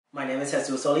My name is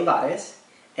Jesus Olivares,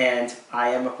 and I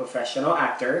am a professional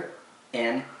actor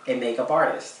and a makeup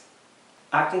artist.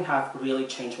 Acting has really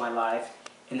changed my life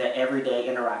in the everyday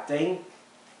interacting,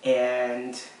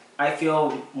 and I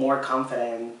feel more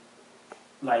confident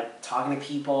like talking to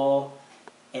people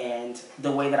and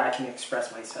the way that I can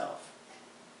express myself.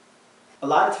 A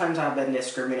lot of times I've been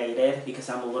discriminated because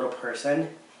I'm a little person,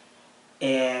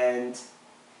 and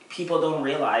people don't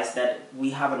realize that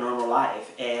we have a normal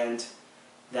life and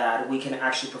that we can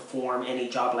actually perform any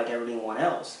job like everyone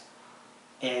else.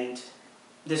 And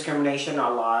discrimination a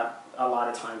lot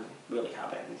of times really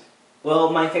happens.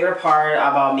 Well, my favorite part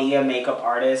about being a makeup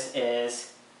artist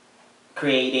is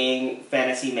creating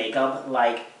fantasy makeup,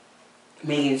 like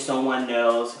making someone's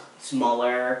nose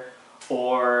smaller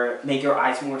or make your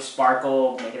eyes more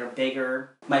sparkle, make it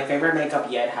bigger. My favorite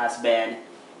makeup yet has been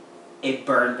a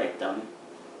burn victim.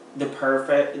 The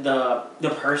person,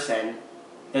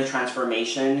 the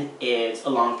transformation is a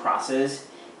long process.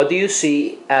 What do you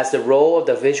see as the role of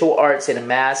the visual arts in a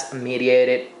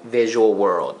mass-mediated visual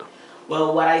world?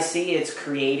 Well, what I see is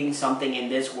creating something in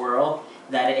this world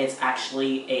that it's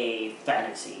actually a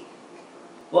fantasy.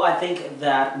 Well, I think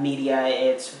that media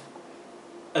is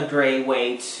a great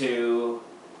way to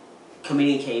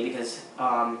communicate because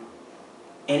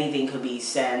anything could be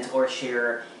sent or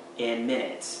shared in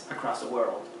minutes across the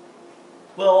world.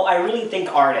 Well, I really think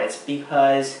artists,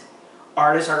 because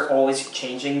artists are always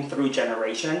changing through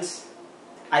generations.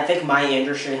 I think my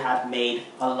industry has made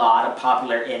a lot of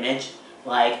popular image,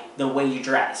 like the way you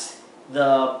dress,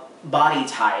 the body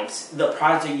types, the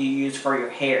products that you use for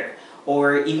your hair,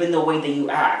 or even the way that you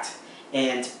act.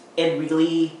 And it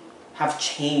really have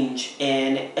changed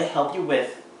and it helped you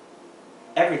with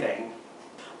everything.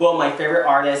 Well, my favorite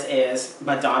artist is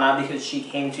Madonna because she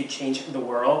came to change the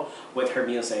world with her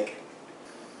music.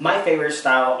 My favorite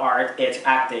style of art is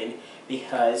acting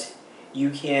because you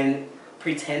can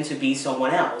pretend to be someone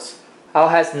else. How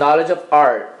has knowledge of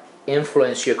art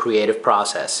influenced your creative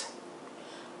process?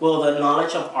 Well, the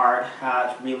knowledge of art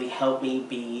has really helped me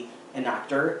be an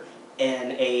actor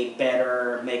and a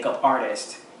better makeup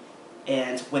artist.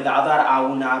 And without that, I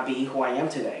would not be who I am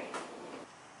today.